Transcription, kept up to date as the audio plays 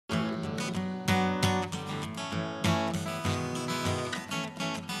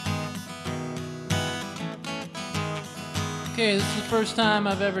Okay, this is the first time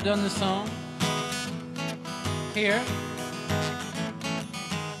I've ever done this song here.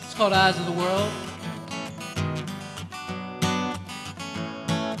 It's called Eyes of the World.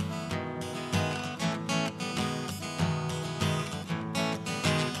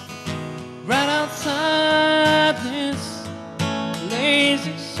 Right outside this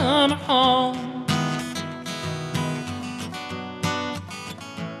lazy summer home,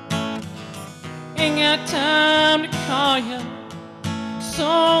 ain't got time to call you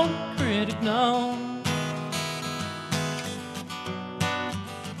so critic, no.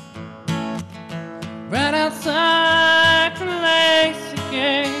 Right outside the lazy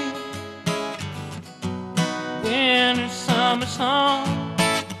gate, winter, summer's home,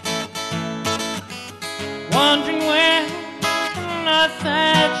 wondering where our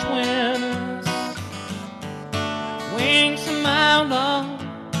thatch winners wings a mile long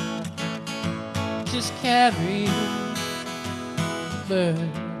just carry the bird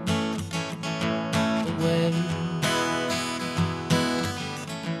away.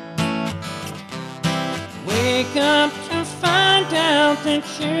 Wake up to find out that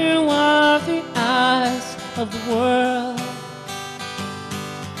you are the eyes of the world.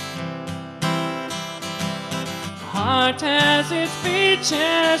 Heart has its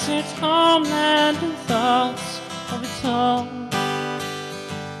beaches, its homeland and thoughts of its own.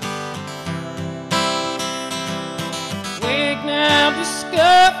 Wake now,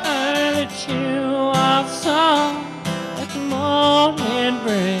 discover that you are the song that the morning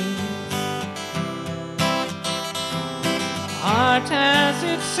brings. Heart has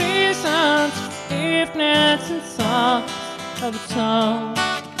its seasons, evenings and songs of its own.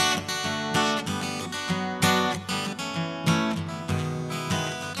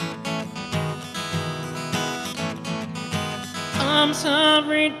 Comes a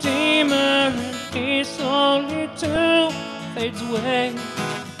redeemer and he slowly too fades away.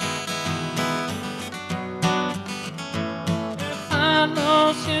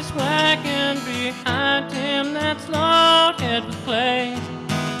 Follows his wagon behind him that's loaded with clay,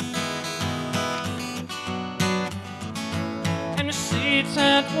 and the seeds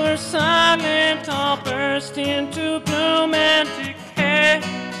that were silent all burst into bloom and decay.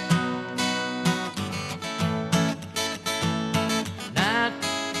 Night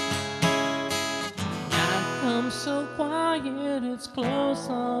comes so quiet, it's close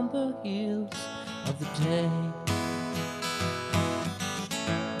on the heels of the day.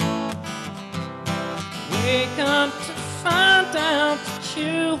 Wake up to find out that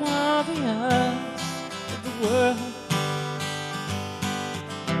you are the eyes of the world.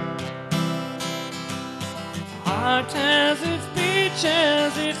 Heart has its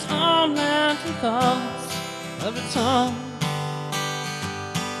beaches, its homeland and thoughts of its own.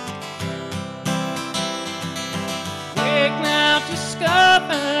 Wake now,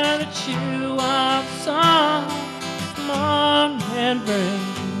 discover that you are the song the morning brings.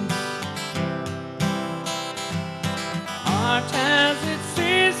 Heart has its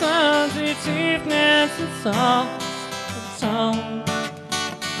seasons, its evenings and songs of its own.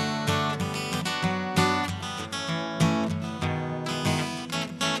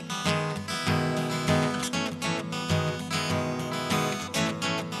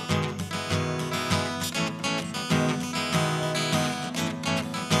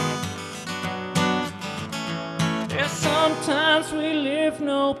 There's sometimes we live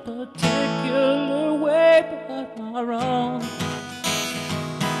no particular way but our own.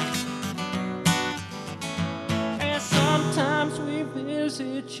 And sometimes we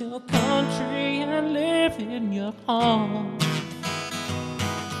visit your country and live in your home.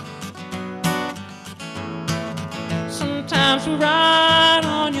 Sometimes we ride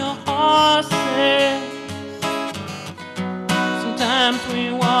on your horses, sometimes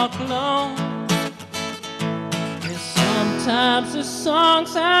we walk alone. Sometimes the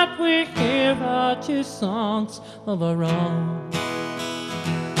songs that we hear are just songs of our own.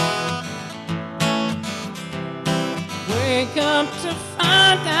 Wake up to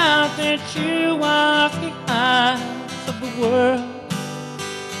find out that you are the eyes of the world.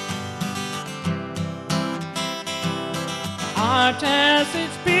 Heart has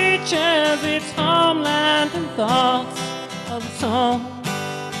its beaches, its homeland and thoughts of its own.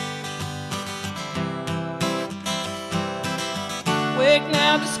 Wake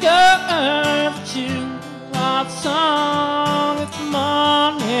now, discover that you are the song that the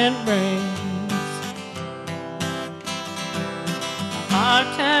morning brings.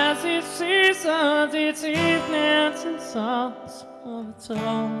 Heart has its seasons, its evenings and songs of its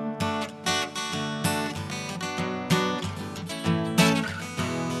own.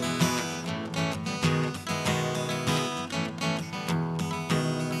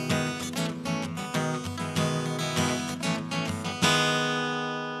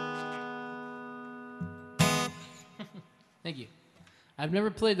 Thank you. I've never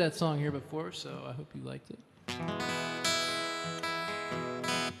played that song here before, so I hope you liked it.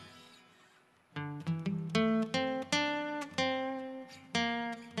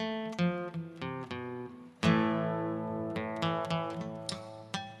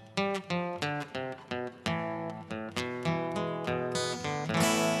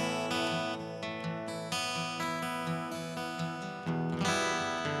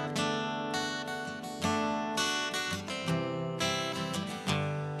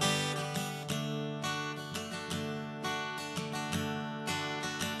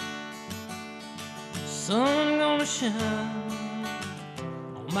 Sun gonna shine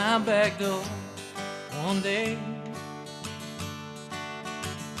on my back door one day.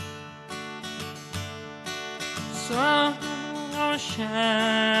 Sun gonna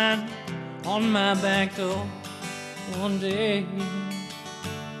shine on my back door one day.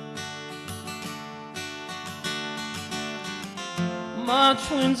 My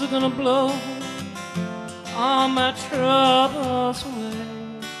twins are gonna blow all my troubles away.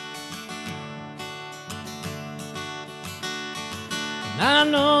 I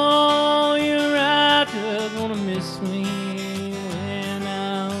know you're right, you're gonna miss me when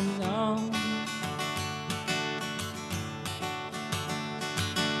I'm gone.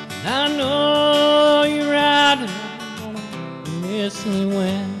 I know you're right, you're gonna miss me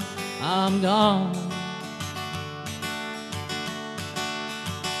when I'm gone.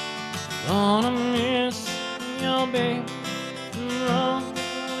 Gonna miss your baby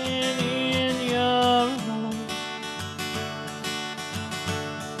rolling in your arms.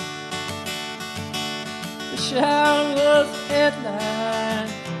 Wish I was a headlight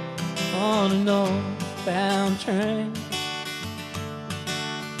on a northbound train.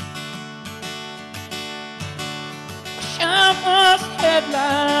 Wish I was a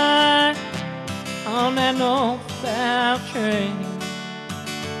headlight on that northbound train.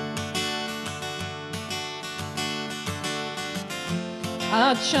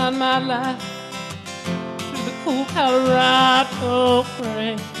 I'd shine my light through the cool Colorado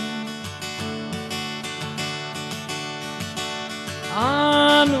rain.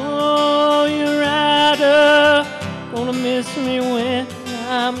 I know you're right, gonna miss me when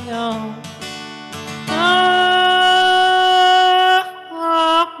I'm gone.